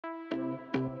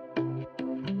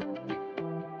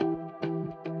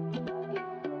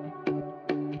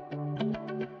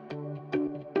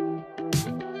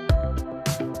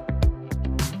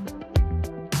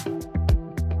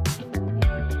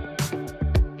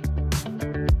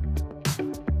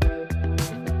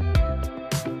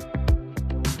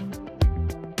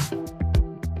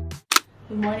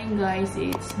guys,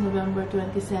 it's November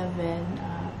 27,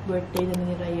 birthday na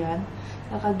ni Ryan.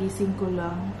 Kakagising ko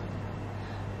lang.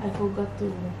 I forgot to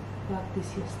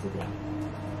practice yesterday.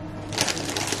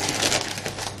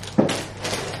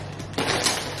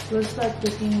 We'll start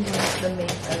cooking once the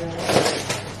maids arrive.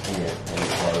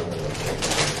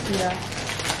 Yeah.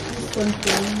 Just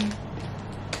confirm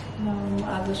na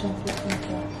maaga siyang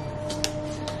pupunta.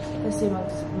 Kasi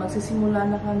magsisimula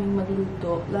na kaming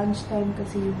magluto. Lunchtime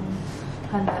kasi yung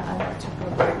handaan at saka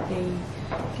birthday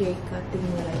cake cutting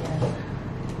nila yan.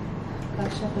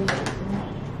 Kasya kaya ito.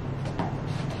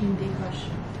 Hindi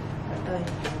kasya. Patay.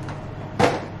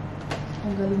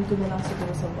 Tanggalin ko na lang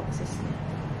siguro sa boxes niya.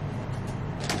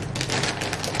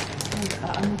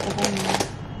 Ano pa kami?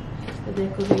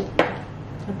 I-decorate.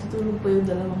 Natutulog pa yung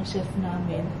dalawang chef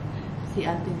namin. Si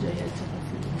Ate Joy at saka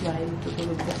si Jai.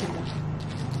 Tutulog pa sila.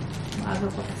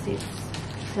 Maaga pa kasi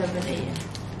 7 AM.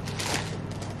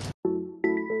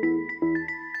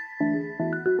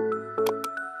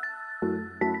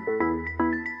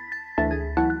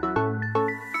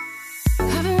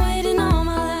 I've been waiting all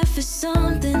my life for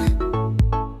something.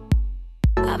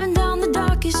 I've been down the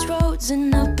darkest roads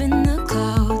and up in the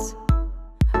clouds,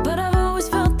 but I've always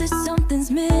felt that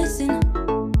something's missing.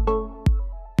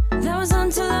 That was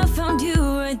until I found you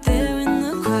right there in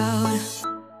the crowd.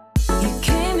 You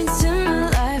came into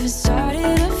my life and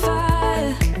started a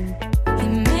fire.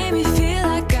 You made me feel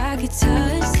like I could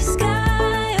touch the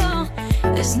sky. Oh,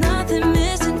 there's nothing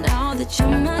missing now that you're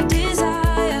my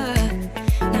desire.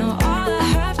 Now all I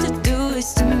have to do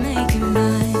is to make you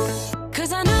mine. 'Cause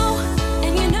I know,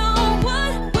 and you know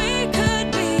what we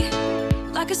could be.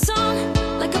 Like a song,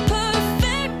 like a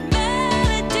perfect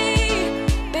melody.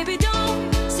 Baby, don't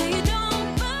say you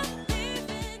don't believe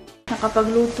in.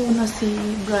 Nakapagluto na si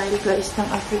Bryle guys ng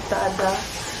afritada.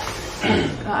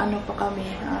 Ano pa kami?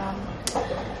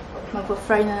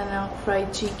 Magpa-fry na ng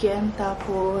fried chicken.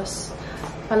 Tapos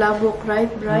palabok,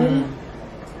 right, Bryle?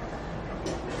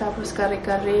 Tapos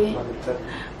kare-kare.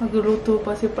 Magluluto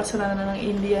pa si Pasara na ng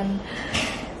Indian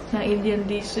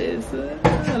dishes.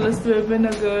 Alas 9 na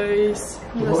guys.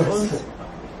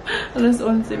 Alas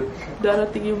 11.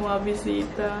 Darating yung mga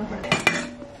bisita.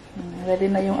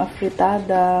 Ready na yung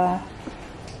afritada.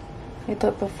 Ito,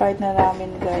 pa-fried na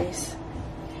namin guys.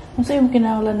 Ano sa yung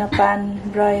kinahanglan na pan,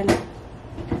 Bryle?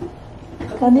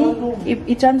 Kani?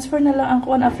 I-transfer na lang ang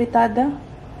kuwan afritada.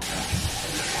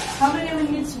 How many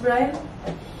minutes, Bryle?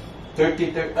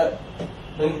 30. 30?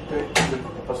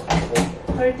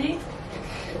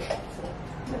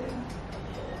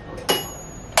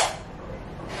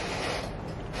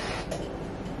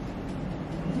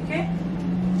 Okay?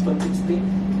 160.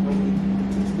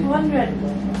 200?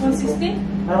 160?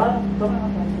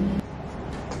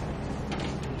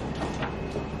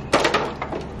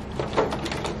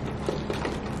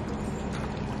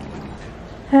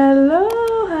 Hello!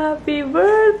 Happy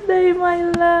birthday, my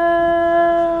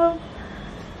love!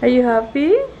 Are you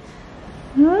happy?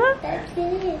 Huh?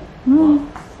 Daddy,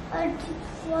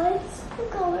 why is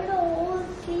it going to hold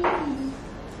TV?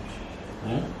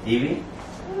 TV?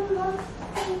 Mom,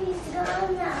 TV's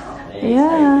gone now.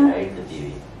 Yeah. Hide the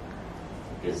TV.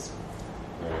 Because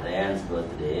Ryan's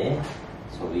birthday,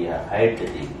 so we have hide the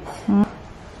TV.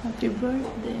 Happy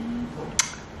birthday.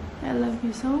 I love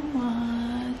you so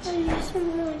much. I love you so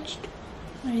much.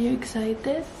 Are you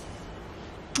excited?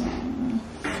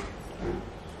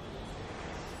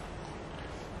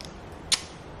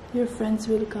 Your friends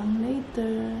will come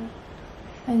later.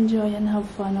 Enjoy and have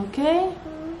fun, okay?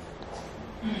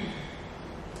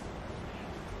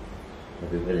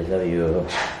 Happy birthday, love you.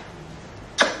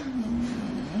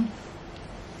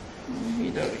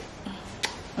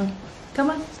 Come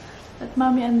on. Let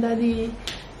mommy and daddy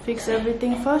fix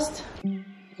everything first.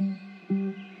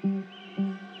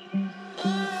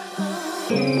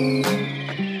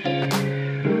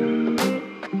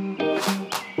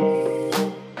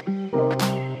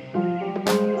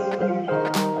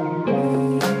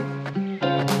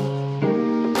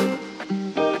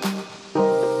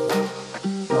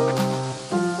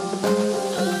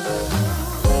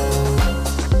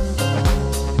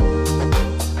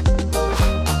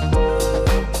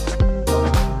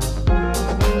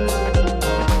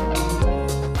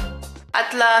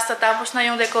 At last, natapos na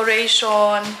yung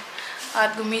decoration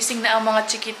at gumising na ang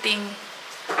mga chikiting.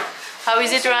 How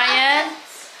is it, Ryan?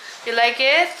 You like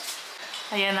it?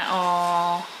 Ayan na,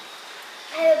 oh.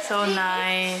 So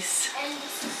nice.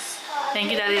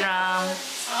 Thank you, Daddy Ram.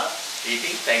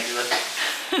 Eating? Thank you.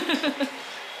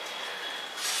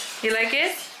 You like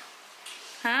it?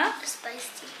 Huh?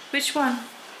 Spicy. Which one?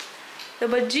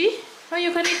 The bhaji? Oh,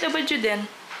 you can eat the bhaji then.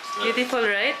 Beautiful,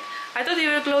 right? I thought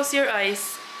you will close your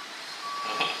eyes.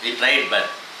 We tried, but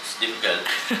it's difficult.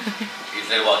 It's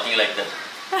like walking like that.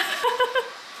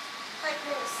 Like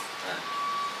this.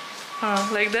 Oh,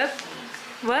 like that?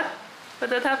 What? What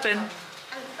that happened?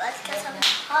 Because I'm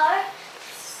hard.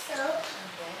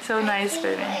 So nice,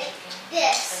 baby. Like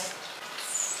this.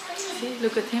 See,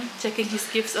 look at him checking his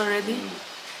gifts already.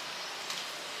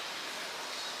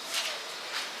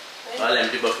 All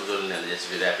empty boxes only, just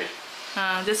be wrap it.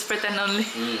 Just pretend only.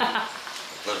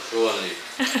 For show only.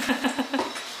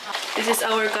 This is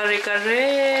our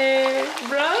kare-kare.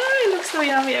 Bro, it looks so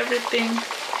yummy, everything.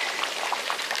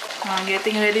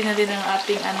 Getting ready na din ang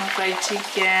ating fried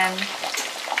chicken.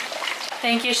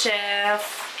 Thank you, Chef.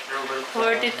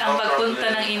 Worth it ang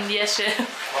pagpunta ng India, Chef.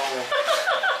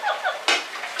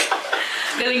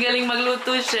 Galing-galing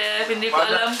magluto, Chef. Hindi ko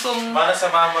alam kung... Para sa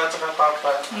mama at saka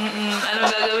papa.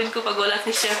 Anong gagawin ko pag wala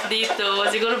si Chef dito.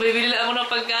 Siguro bibili lang ako ng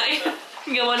pagkain.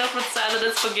 Gawa ng fruit salad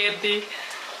at spaghetti.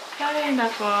 Ay,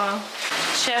 nako.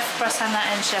 Chef Prasanna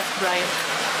and Chef Brian.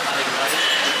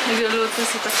 Nagluluto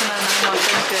si Prasanna ng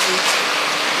mutton curry.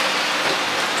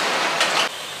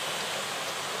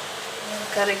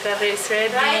 Kare-kare is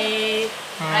ready.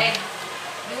 Right.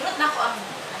 Dunot na ako ang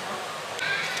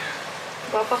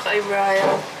Papa kay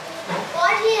Brian.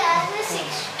 What he has a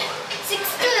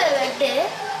 6th birthday.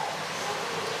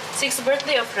 6th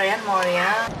birthday of Ryan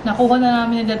Moria. Nakuha na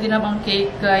namin ni Daddy Ram ang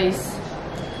cake, guys.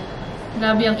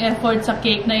 Grabe ang effort sa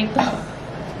cake na ito.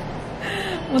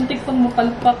 Muntik pang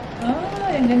mapalpak.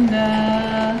 Ay, ang ganda.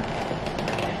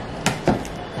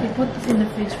 We put this in the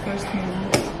fridge first,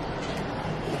 maybe.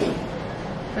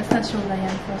 Let's not show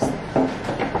Ryan first.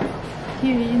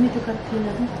 Here, you need to cut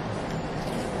here.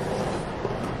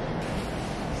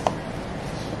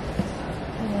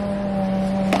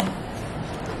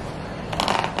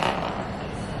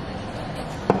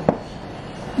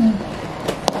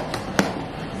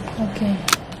 Okay.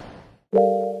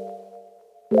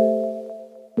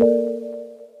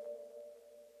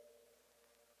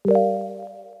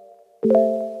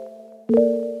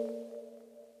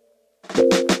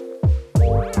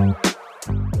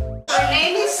 Her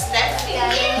name is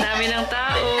Stephanie. Dami ng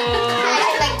tao.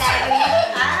 Like that.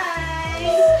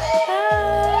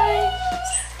 Hi!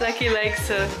 Lucky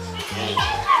likes it.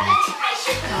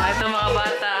 Ito mga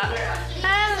bata.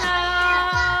 Hello!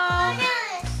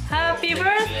 Happy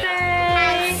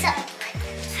birthday!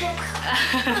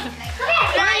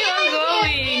 Where are you all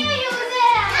going?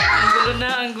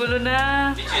 Ang gulo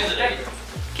na.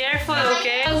 Careful,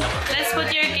 okay? Let's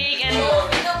put your cake and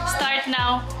start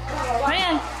now.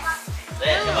 Ryan,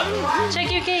 check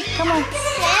your cake. Come on.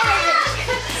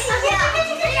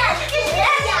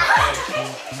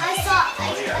 I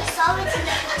saw it in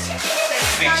the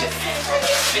Picture.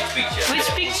 Which picture? Which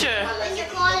picture? when you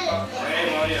call it.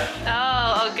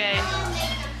 Oh, okay.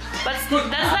 But that's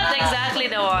not exactly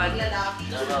the one.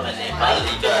 No, when they follow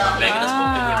each other, make us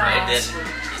copy, right? Then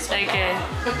it's Okay. I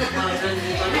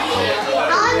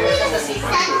want to be the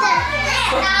center.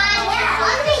 I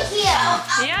want to be here.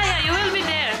 Yeah, you will be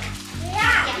there.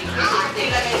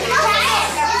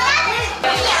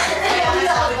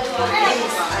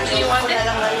 You want it?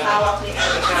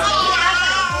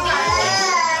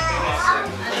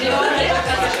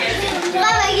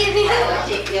 Mama, give me a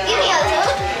look.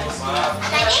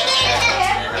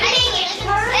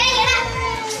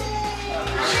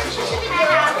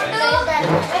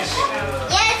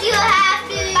 Yes, you have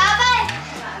to. Baba,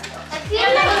 I feel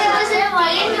like there was a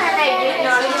dream and I did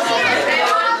not see it.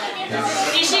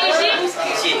 Ishi. Can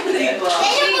you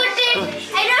put it?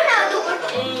 I don't know how to put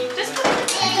it. Just put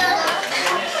it.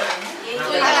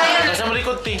 Nasa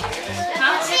malikot, T.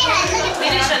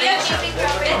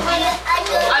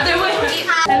 Other way.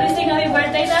 Can we sing happy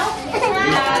birthday now?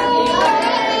 Happy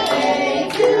birthday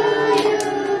to you.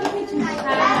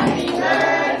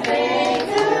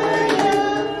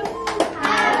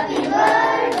 Happy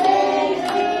birthday to you. Happy birthday,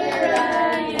 dear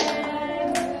Ryan.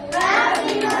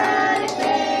 Happy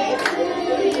birthday to you.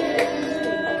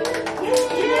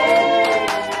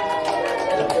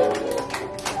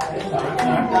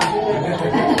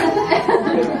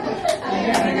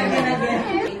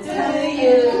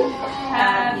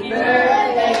 Happy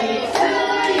birthday to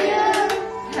you.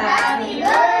 Happy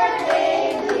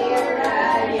birthday, dear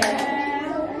Ryan.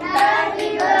 Happy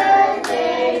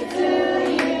birthday to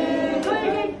you.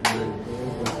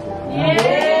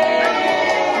 Yay!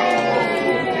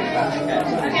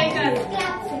 Okay, good.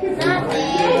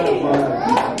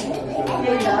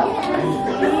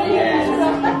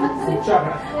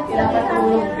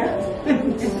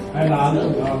 Ay, lalo.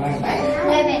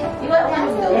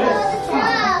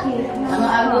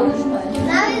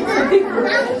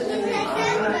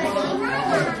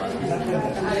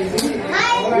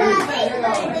 My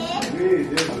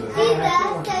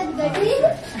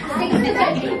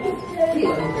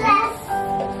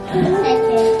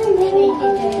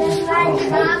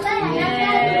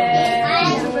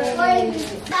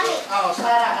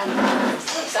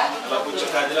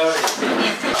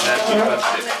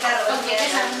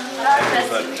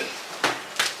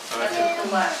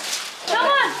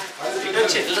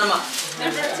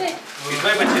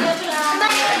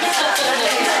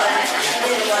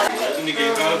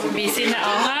Busy na.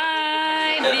 Oh,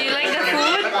 hi! Do you like the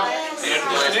food?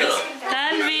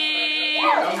 Tanvi!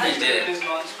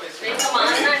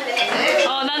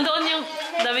 Oh, nandoon yung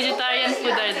the vegetarian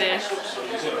food are there.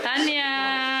 Tanya!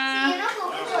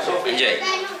 Enjoy.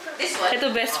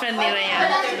 Ito best friend ni Ryan.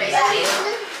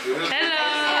 Hello!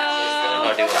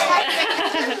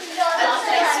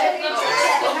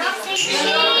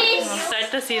 Start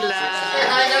na sila.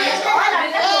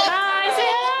 Hi!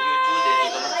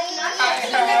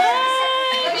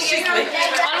 Say hi!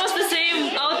 Almost the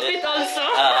same outfit also.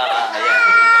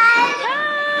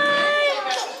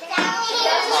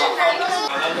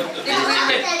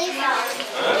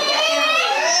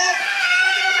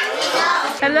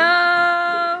 Hello.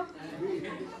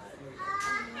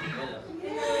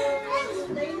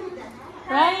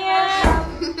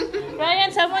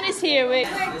 Ryan, someone is here. Wait.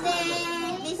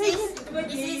 This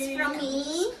is from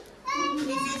me.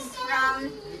 This is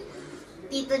from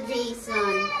Tito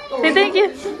Jason. Say thank you.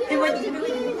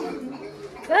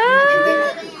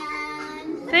 Ah,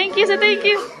 thank you. So thank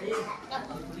you.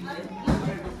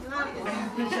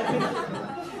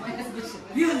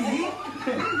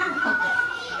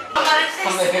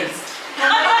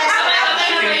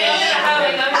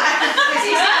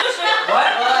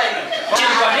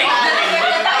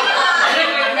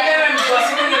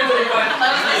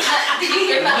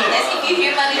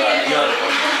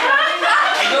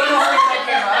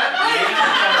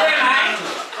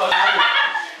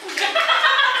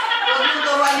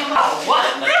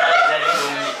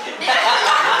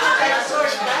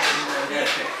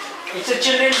 It's a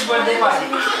children's birthday party.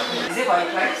 Is it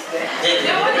white lights there?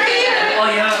 Oh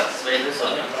yeah. It's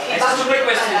a stupid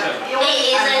question.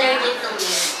 He is allergic to me.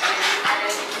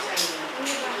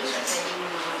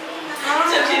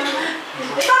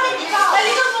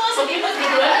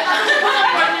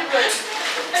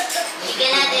 You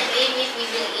cannot even if we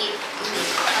will eat.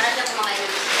 Para siya kumakain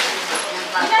ng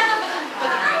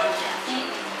pagkain.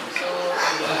 So,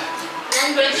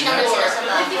 non-veg naman sila sa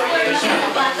bahay.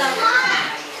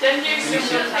 10 years yung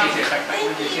Is it like 24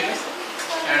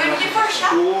 siya?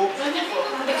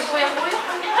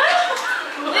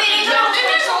 Wait, ito lang din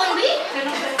sa only?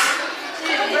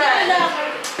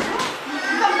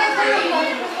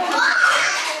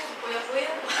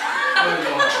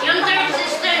 Yung third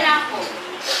sister na ako.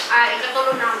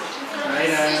 Ikatulong na ako.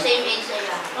 Same age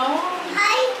sila.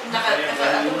 Hi!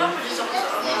 Nakatulong po sa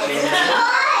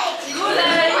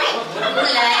Gulay!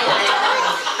 Gulay!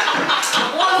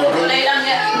 Gulay lang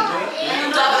yan. Yung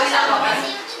tawag sa ako.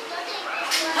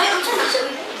 Ay, ang sana sa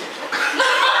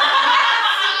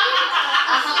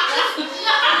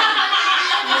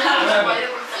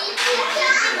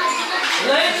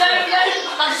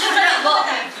Pagsusunod mo.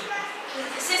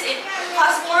 Sis,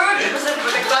 fast forward. Basta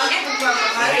nag-blanket.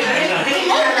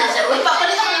 Uy,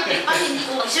 papalit ako ng paper. Hindi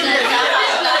ko magsulat.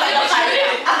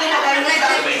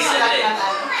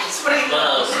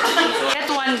 Get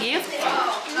one gift.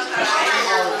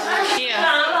 Here,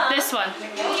 this one.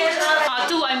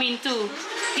 Two, I mean two.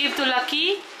 Give to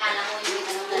Lucky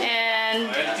and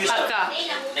Akka.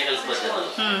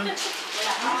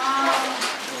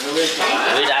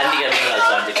 Wait, Andy coming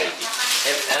also, Auntie Kaiti.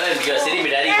 Because sitting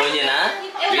with Daddy phone, na?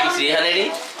 Waiting, see her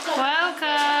ready?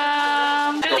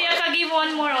 Welcome. Kuti Akka give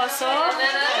one more also.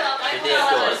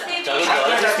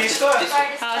 Disco.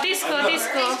 He's my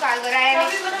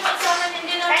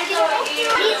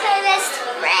best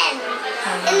friend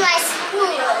in my school.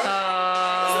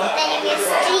 His name is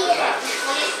Tia.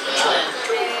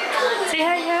 Say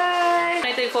hi.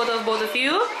 I take a photo of both of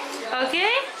you.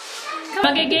 Okay?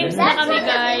 Mag-games na kami,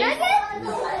 guys.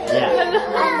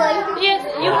 Yes,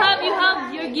 you have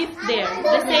your gift there.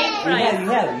 The same prize.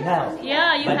 You have.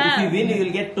 Yeah, you But have. if you win, you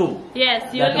will get 2. Yes,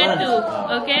 you'll get 2.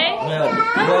 Okay?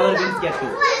 Whoever wins get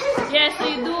 2. Yes,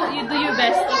 you do your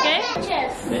best, okay?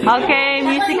 Okay,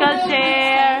 musical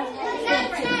chair.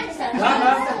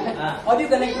 How do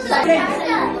you connect to the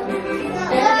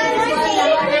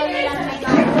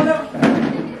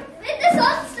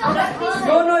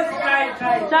No, it's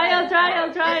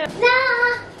Trial.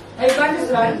 Hey, you can't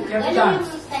just run. You have to dance.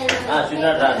 Should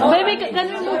not run. Baby, can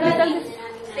we move little?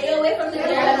 Stay away from the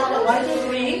camera. 1,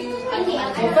 2, 3.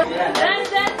 Dance.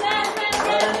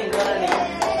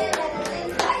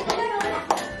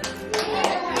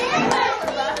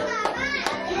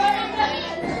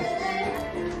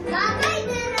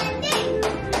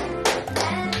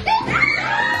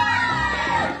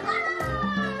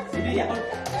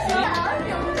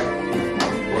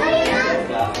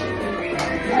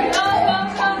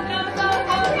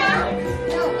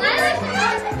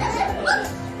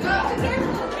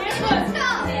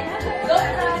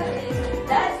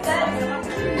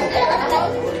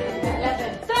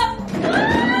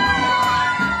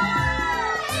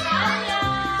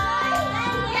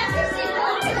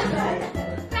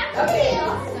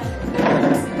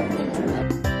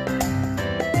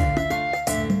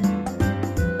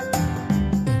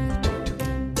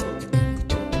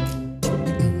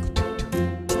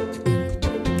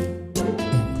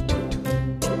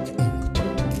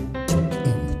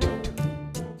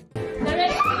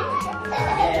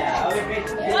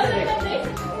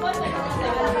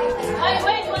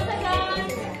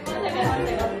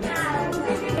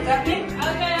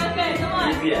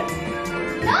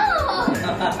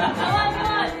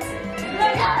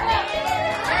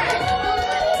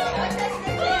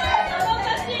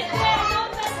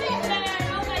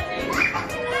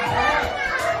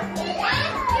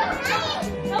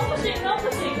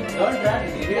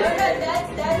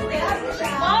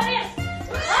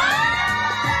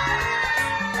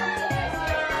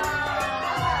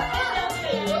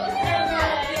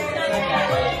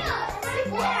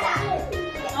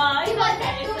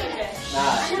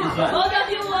 Both of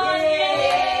you won!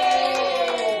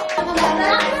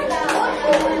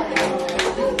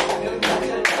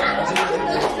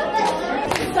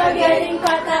 Spaghetti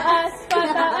pataas,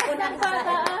 pataas,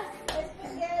 pataas.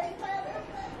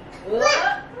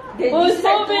 Who's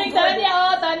moving? Tanya,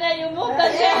 oh, Tanya, you move,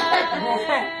 Tanya.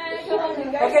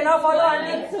 Okay, now follow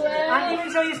Auntie. Auntie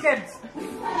will show you steps.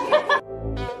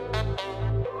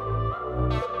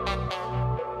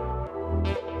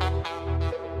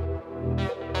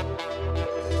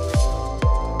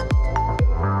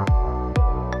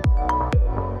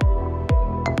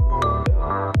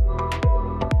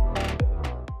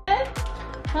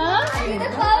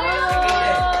 Huh?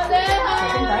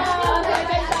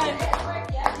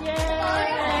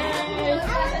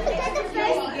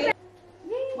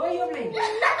 Why are you playing?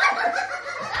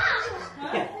 I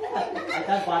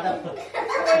can't part of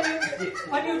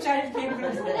What new child came from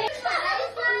there?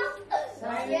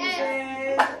 Simon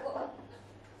says,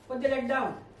 put the leg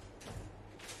down.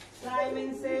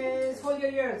 Simon says, hold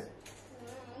your ears.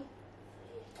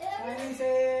 Simon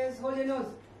says, hold your nose.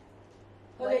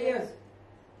 Hold your ears.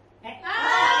 Say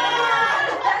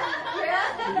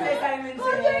Simon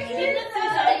says. You didn't say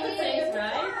Simon says,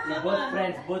 right? both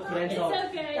friends It's of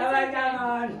okay. Come on, come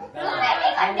on. It's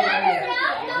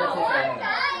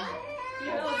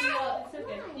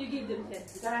okay. You give them 10.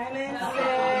 Simon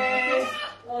says.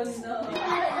 Oh no.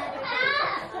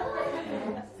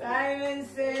 Simon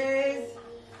says.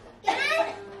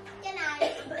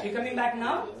 You coming back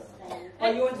now? Or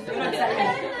you're not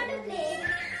excited?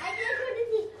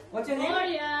 What's your name?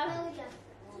 Moria.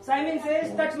 Simon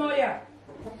says, touch Moria.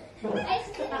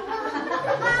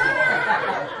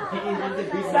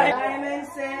 Simon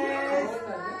says,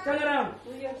 turn around.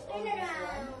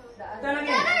 Turn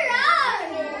again.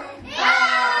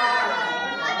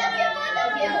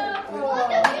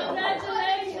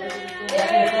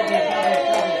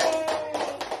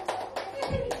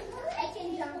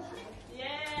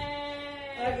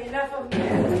 Okay, enough of me.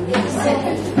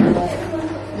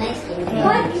 Next.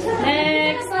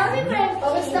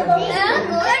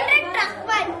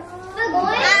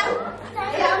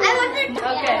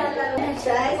 Okay.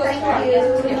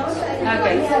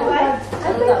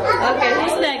 Okay,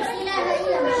 who's next?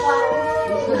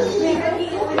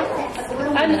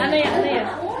 Ano yan?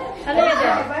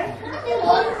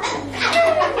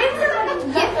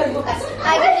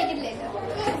 I can take it later.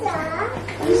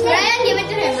 Ryan, give it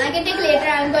to him. I can take later.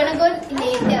 I'm gonna go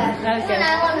later. Okay. And I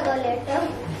wanna go later.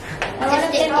 I wanna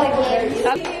take it later.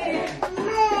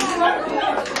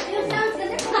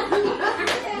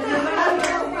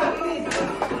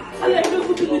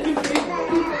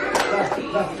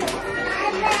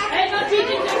 Hey, no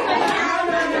cheating.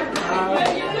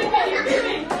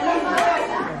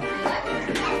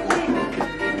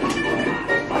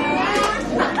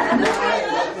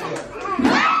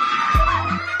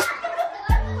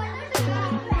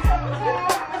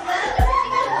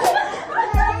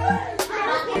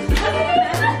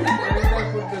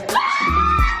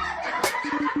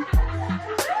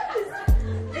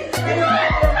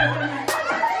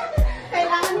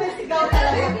 Kailangan mo sigaw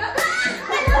talaga.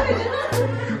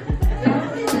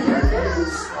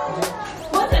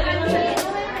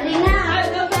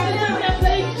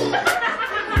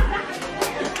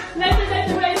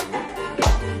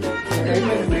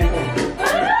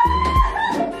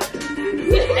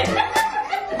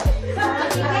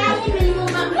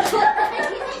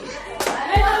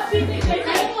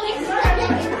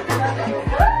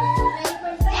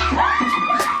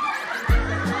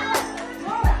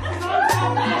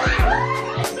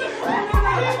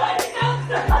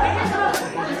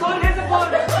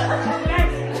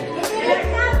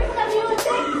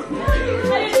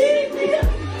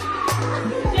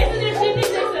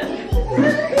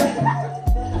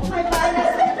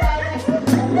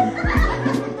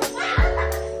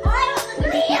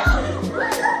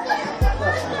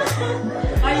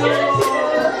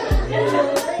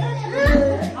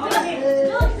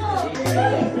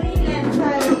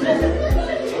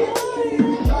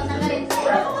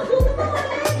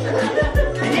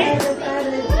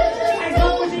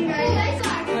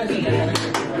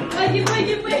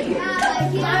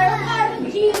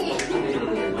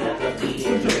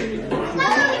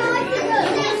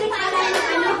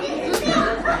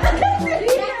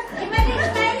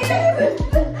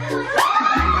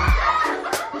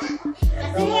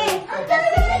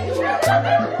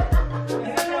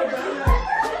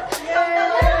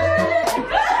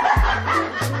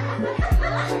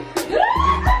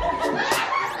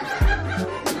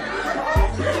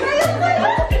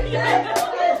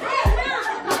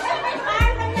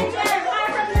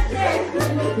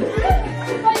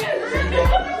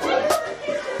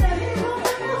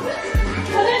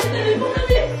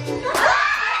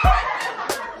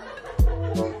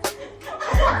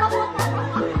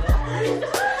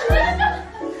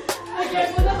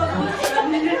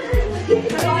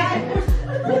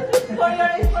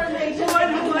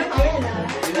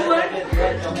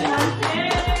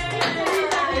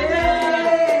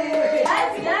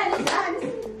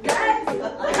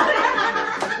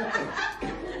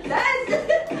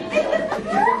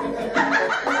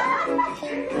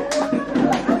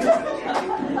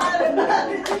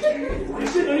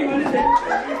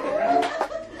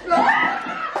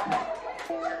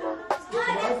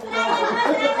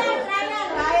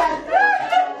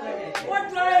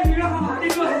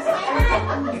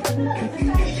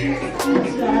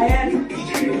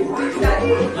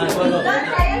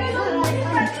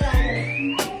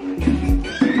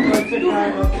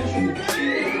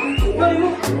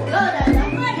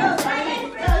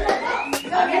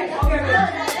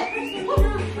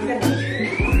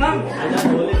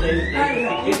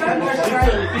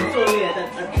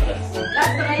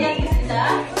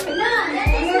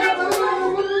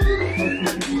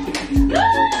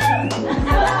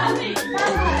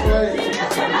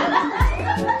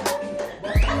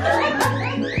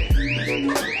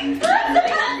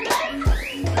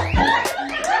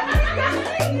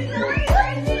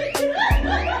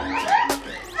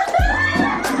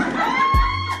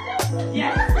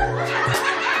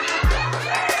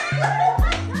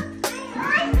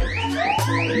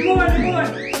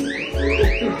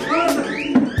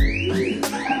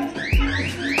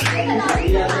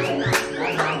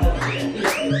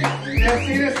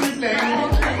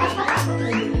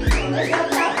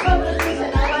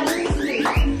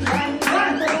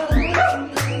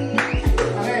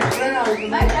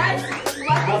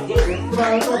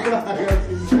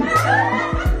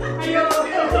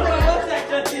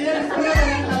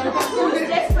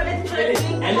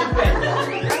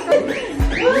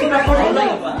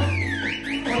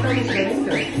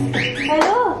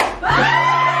 Hello.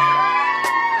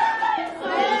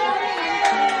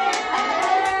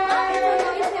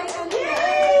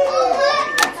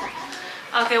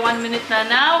 Okay, 1 minute na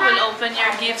now. We'll open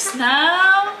your gifts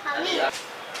now.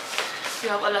 You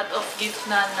have a lot of gifts,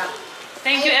 Nana.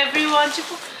 Thank you, everyone.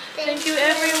 Thank you,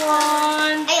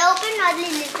 everyone. I opened only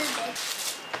little bit.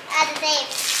 At the same.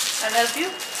 I'll help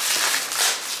you.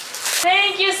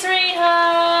 Thank you,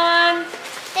 Srihan.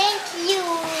 Thank you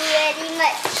very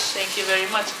much. Thank you very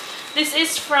much. This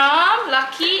is from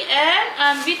Lucky and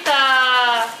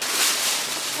Anvita.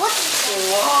 What is that?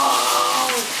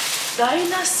 Wow!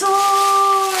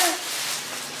 Dinosaur!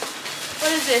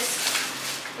 What is this?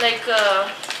 Like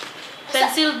a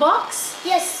pencil box?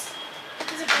 Yes.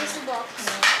 It's a pencil box.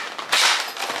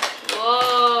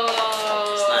 Whoa!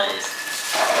 It's nice.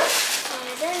 I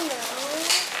don't know.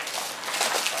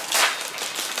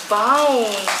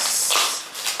 Bounce!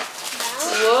 Now,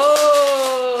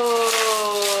 Whoa!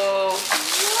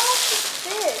 what is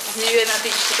this? You and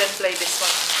Ate Gigi can play this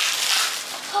one.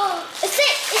 Oh, it's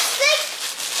like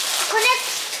connect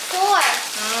 4.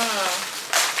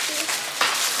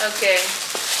 Okay.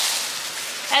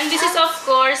 And this is of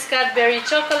course Cadbury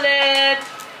chocolate.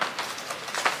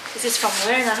 This is from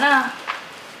where, Nana?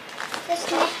 There's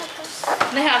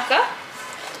Nehaka?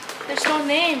 There's no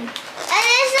name. And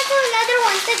there's like another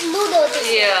one, it's like Ludo.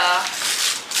 Yeah.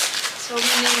 So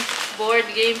many board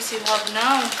games you have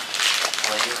now.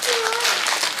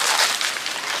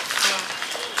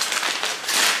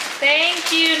 Thank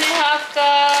you,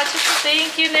 Nehaka.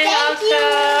 Thank you, Nehaka.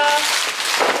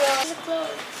 It's a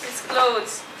clothes. It's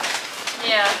clothes.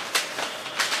 Yeah.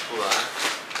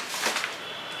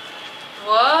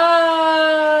 Wow.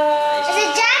 It's a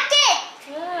jacket.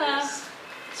 Yeah.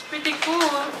 It's pretty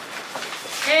cool.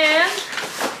 And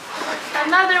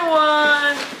another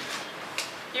one.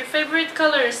 Your favorite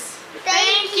colors.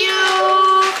 Thank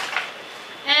you.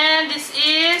 And this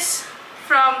is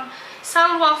from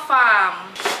Salwa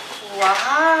Farm.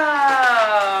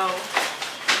 Wow.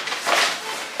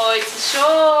 Oh, it's a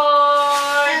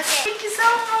short. Okay. Thank you so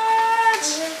much.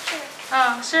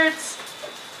 Shirts.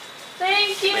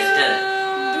 Thank you.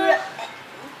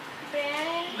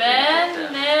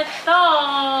 Benetton.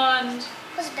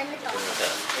 What's Benetton?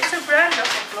 It's a brand of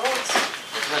clothes.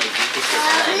 It's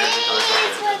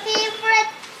my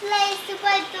favorite place to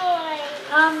buy toys.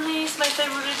 Hamley is my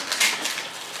favorite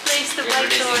place to buy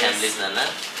toys.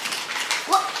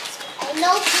 What? I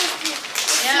know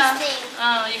this. Yeah. his name.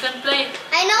 You can play.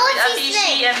 I know With what's his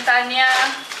Atishi name. and Tanya.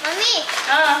 Mommy,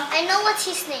 I know what's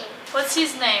his name. What's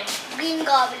his name? Green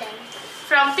Goblin.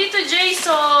 From Tito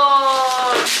Jason.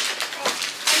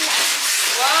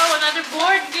 Wow, another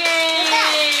board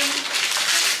game.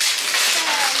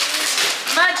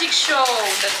 Magic show.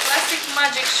 The classic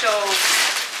magic show.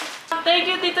 Thank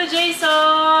you, Tito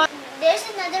Jason. There's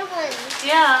another one.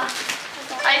 Yeah.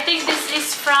 I think this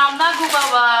is from Nagu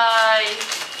Babay.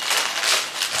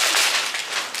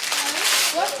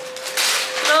 What?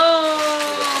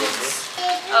 Clothes.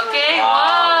 Okay,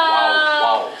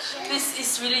 wow. This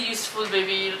is really useful,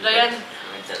 baby. Ryan,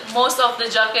 most of the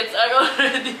jackets are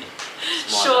already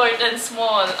short and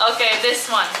small. Okay, this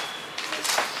one.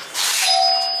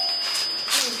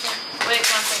 Wait 1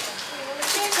 second.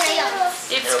 Crayons.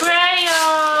 It's crayons.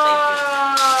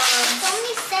 So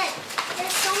many sets.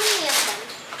 There's so many of them.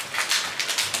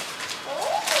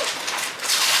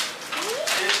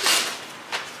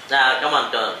 Now, come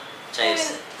on, turn. Change.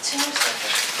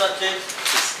 Let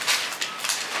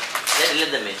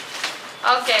them in.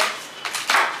 Okay.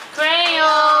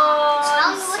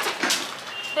 Crayons. What?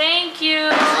 Thank you.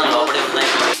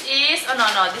 This is,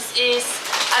 this is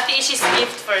Ate Ishi's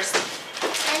gift first.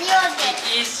 And you'll get.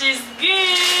 Ishi's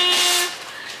gift.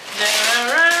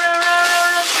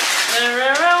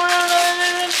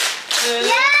 Yay!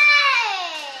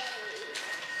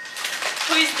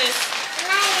 Who is this?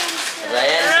 Ryan's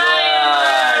Ryan.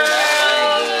 world. Oh my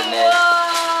goodness.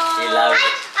 He loves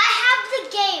it. I have the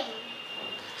game.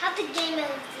 Have the game of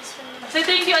this one. Say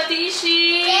thank you, Ate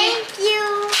Ishi. Thank you.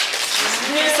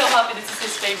 He's so happy. This is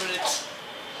his favorite.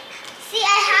 See,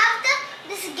 I have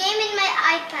this game in my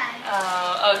iPad.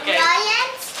 Oh, okay.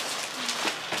 Ryan's.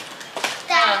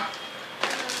 That.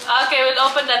 Okay, we'll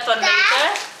open that one later.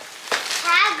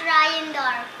 Tag Ryan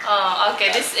Dark. Oh, okay.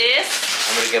 This is.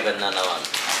 I'm going to get banana one.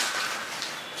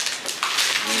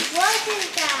 What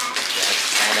is that? That's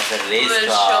kind of a race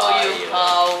We'll car. show you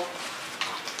how.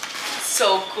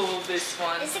 So cool, this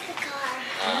one. It's like a car.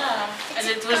 Yeah. And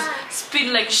It's a it will car.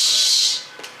 spin like shh.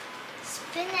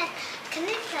 Spin it. Can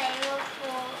we play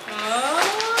before?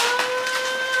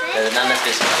 The banana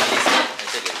specifically said.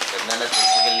 That's okay. The banana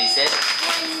specifically said.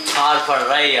 Car for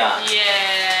Ryan.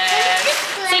 Yes.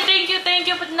 Say thank you,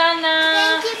 banana.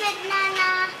 Thank you,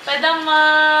 banana.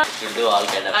 Padama. We'll do all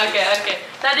kind of Okay, things. okay.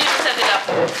 Daddy will set it up.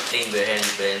 Thing behind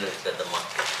the mark.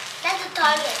 That's a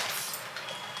target.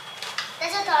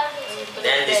 That's a target.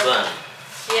 Then this one.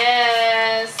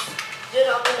 Yes. Did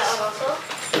you open that one also?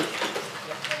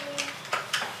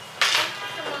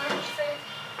 Come on.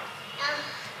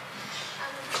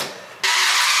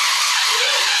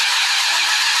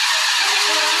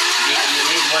 You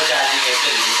need more charging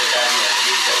actually. This is a charging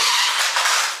actually.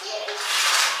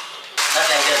 Not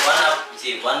like that. One up.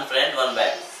 See, one front, one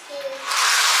back.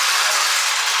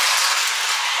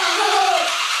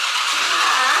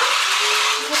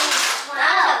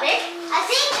 Wow. I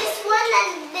think this one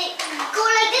and they go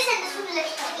like this and this one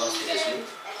like Oh, seriously?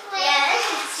 yes,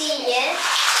 yes.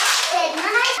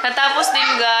 Natapos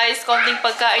din guys, konting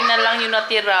pagkain na lang yung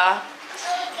natira.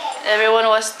 Everyone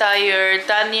was tired.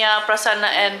 Tanya, Prasanna,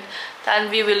 and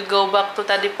Tanvi will go back to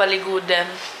Tadipaligudan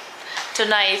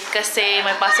tonight kasi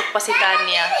may pasok pa si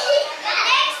Tanya.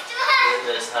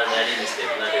 There's her daddy mistake.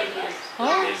 Not everybody.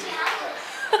 Huh? Baby.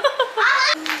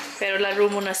 Pero laro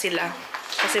muna sila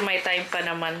kasi may time pa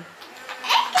naman.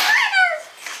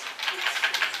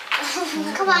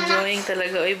 Come on now. Enjoying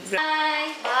talaga. Oy,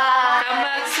 Bye. come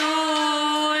back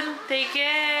soon. Take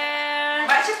care.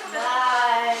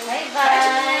 Bye.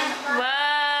 Bye.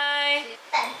 Bye.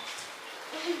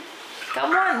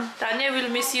 Come on. Tanya will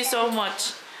miss you so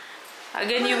much.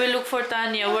 Again, you will look for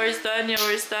Tanya. Where's Tanya?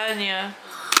 Where's Tanya?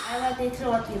 I want to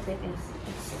throw what you think is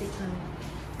stick on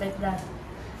like that.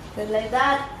 Go like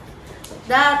that. Like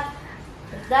that.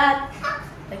 Like that.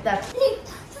 Like that. Please,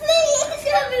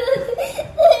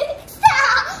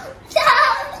 stop!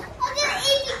 Stop! I'm gonna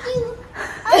eat you.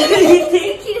 I'm gonna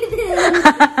eat you.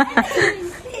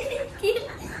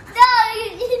 Stop!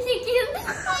 I'm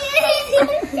gonna eat you.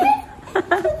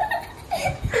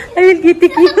 I will get you.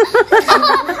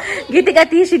 Get it,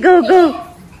 Atishi. Go, go.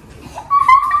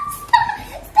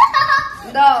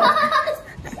 Go.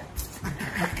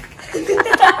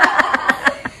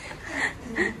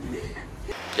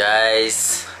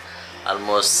 Guys,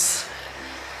 almost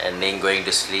ending, going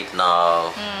to sleep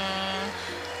now.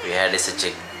 We had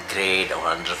such a great,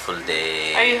 wonderful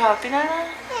day. Are you happy, Nana?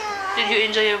 Did you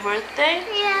enjoy your birthday?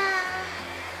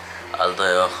 Yeah.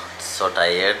 Although so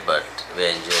tired, but we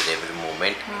enjoyed every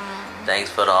moment. Thanks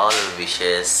for all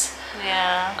wishes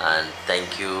Yeah. And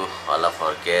thank you all of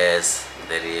our guests.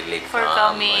 They really For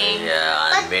coming.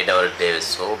 Yeah, and made our day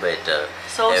so better.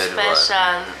 So Everyone.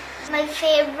 special. My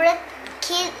favorite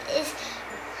kid is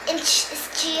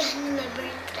Jihan, my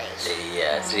birthday.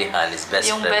 Yeah, Srihan is best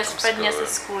Yung friend best from friend niya school.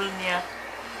 sa school niya.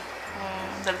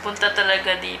 Nagpunta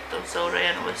talaga dito. So,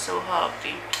 Ryan was so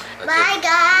happy. Okay. Bye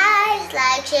guys!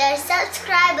 Like, share,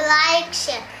 subscribe, like,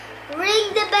 share.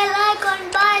 Ring the bell icon.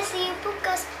 Bye. See you,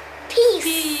 Pukas. Peace.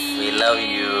 We love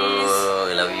you.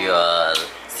 We love you all.